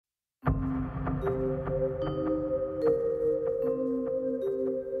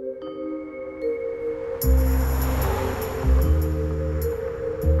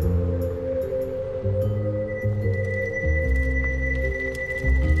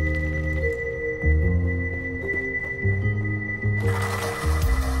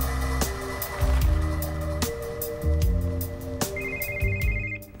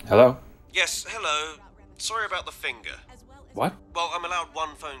Hello? Yes, hello. Sorry about the finger. What? Well, I'm allowed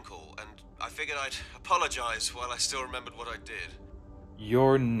one phone call, and I figured I'd apologize while I still remembered what I did.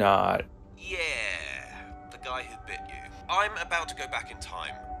 You're not... Yeah, the guy who bit you. I'm about to go back in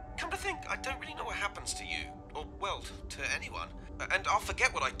time. Come to think, I don't really know what happens to you, or, well, to anyone. And I'll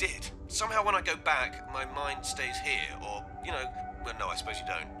forget what I did. Somehow when I go back, my mind stays here, or, well, no, I suppose you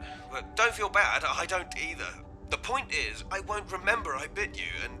don't. But don't feel bad, I don't either. The point is, I won't remember I bit you,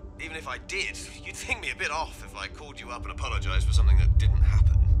 and even if I did, you'd think me a bit off if I called you up and apologized for something that didn't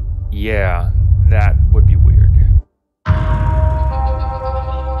happen. Yeah, that would be weird.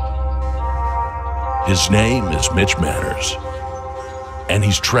 His name is Mitch Manners, and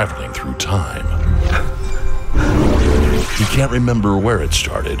he's traveling through time. He can't remember where it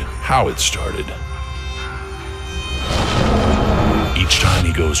started, how it started. Each time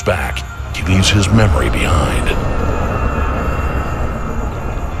he goes back, he leaves his memory behind.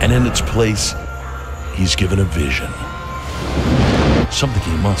 And in its place, he's given a vision. Something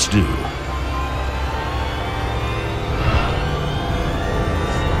he must do.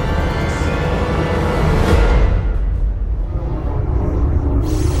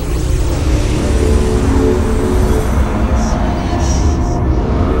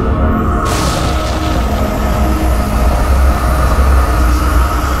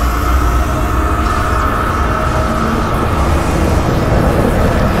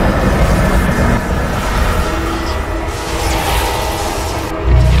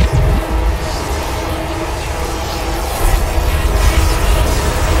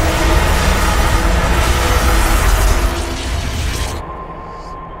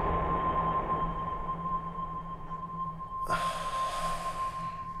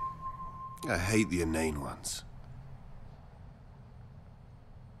 I hate the inane ones.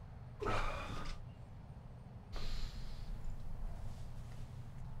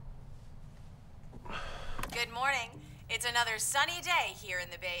 Good morning. It's another sunny day here in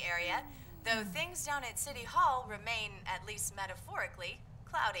the Bay Area, though things down at City Hall remain, at least metaphorically,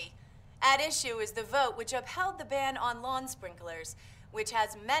 cloudy. At issue is the vote which upheld the ban on lawn sprinklers, which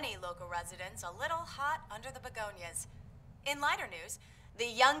has many local residents a little hot under the begonias. In lighter news, the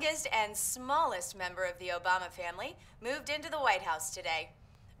youngest and smallest member of the Obama family moved into the White House today.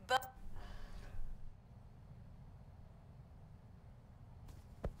 But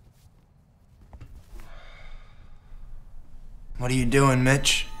what are you doing,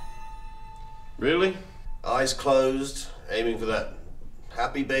 Mitch? Really? Eyes closed, aiming for that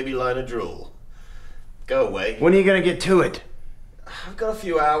happy baby line of drool. Go away. When are you gonna get to it? I've got a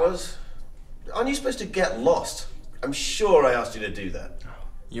few hours. Aren't you supposed to get lost? I'm sure I asked you to do that.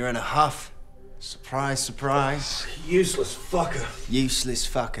 You're in a huff. Surprise, surprise. Useless fucker. Useless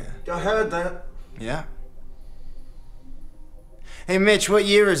fucker. I heard that. Yeah? Hey, Mitch, what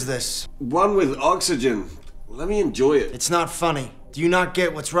year is this? One with oxygen. Let me enjoy it. It's not funny. Do you not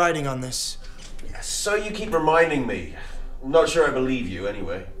get what's riding on this? So you keep reminding me. I'm not sure I believe you,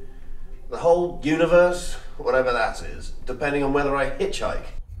 anyway. The whole universe, whatever that is, depending on whether I hitchhike.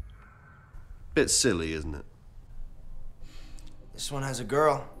 Bit silly, isn't it? This one has a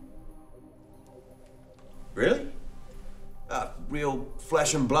girl. Really? Real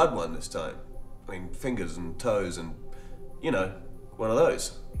flesh and blood one this time. I mean, fingers and toes and, one of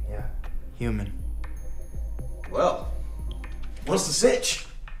those. Yeah. Human. Well, what's the sitch?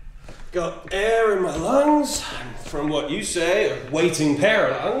 Got air in my lungs, and from what you say, a waiting pair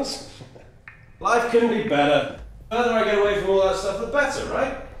of lungs. Life couldn't be better. The further I get away from all that stuff, the better,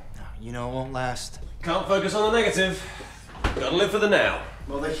 right? No, you know it won't last. Can't focus on the negative. Gotta live for the now.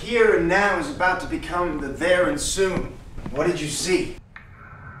 Well, the here and now is about to become the there and soon. What did you see?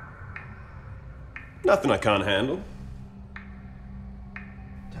 Nothing I can't handle.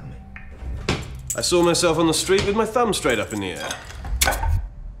 Tell me. I saw myself on the street with my thumb straight up in the air.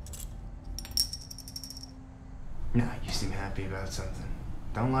 No, you seem happy about something.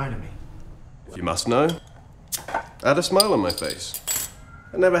 Don't lie to me. If you must know, I had a smile on my face.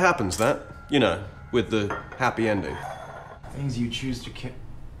 It never happens, that. With the happy ending. Things you choose to care.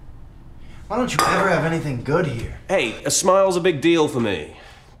 Why don't you ever have anything good here? Hey, a smile's a big deal for me.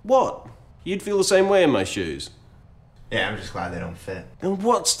 What? You'd feel the same way in my shoes. Yeah, I'm just glad they don't fit. And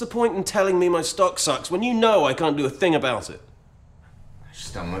what's the point in telling me my stock sucks when you know I can't do a thing about it? I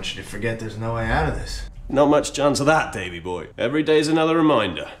just don't want you to forget there's no way out of this. Not much chance of that, Davy boy. Every day's another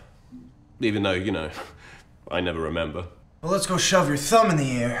reminder. Even though, I never remember. Well, let's go shove your thumb in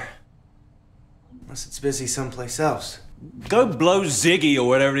the air. Unless it's busy someplace else. Go blow Ziggy or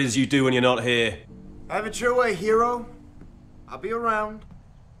whatever it is you do when you're not here. Have it your way, hero. I'll be around.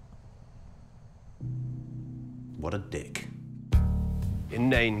 What a dick.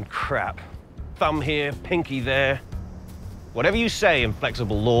 Inane crap. Thumb here, pinky there. Whatever you say,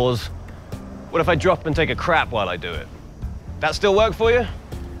 inflexible laws. What if I drop and take a crap while I do it? That still work for you?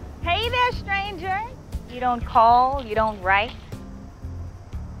 Hey there, stranger. You don't call, you don't write.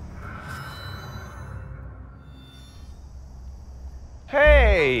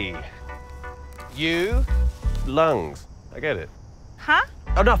 Hey! You? Lungs. I get it. Huh?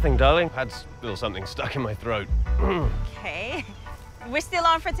 Oh, nothing, darling. Had a little something stuck in my throat. Okay. We're still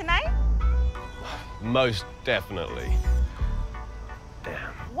on for tonight? Most definitely.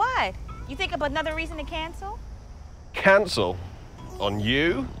 Damn. What? You think of another reason to cancel? Cancel? On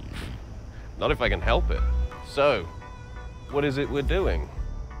you? Not if I can help it. So, what is it we're doing?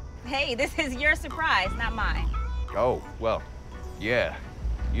 Hey, this is your surprise, not mine. Oh, well, yeah.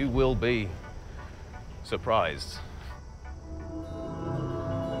 You will be surprised.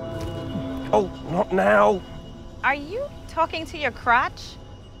 Oh, not now. Are you talking to your crotch?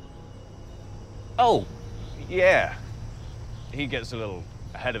 Oh, yeah. He gets a little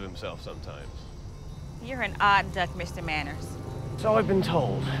ahead of himself sometimes. You're an odd duck, Mr. Manners. So I've been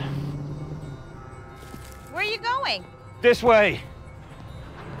told. Where are you going? This way.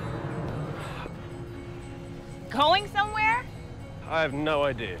 Going somewhere? I have no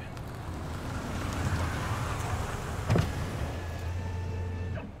idea.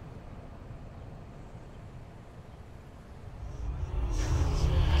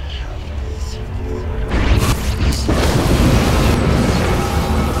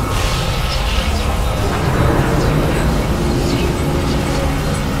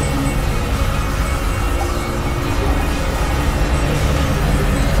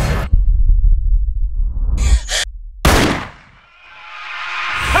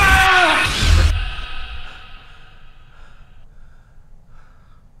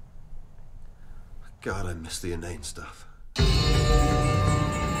 God, I miss the inane stuff.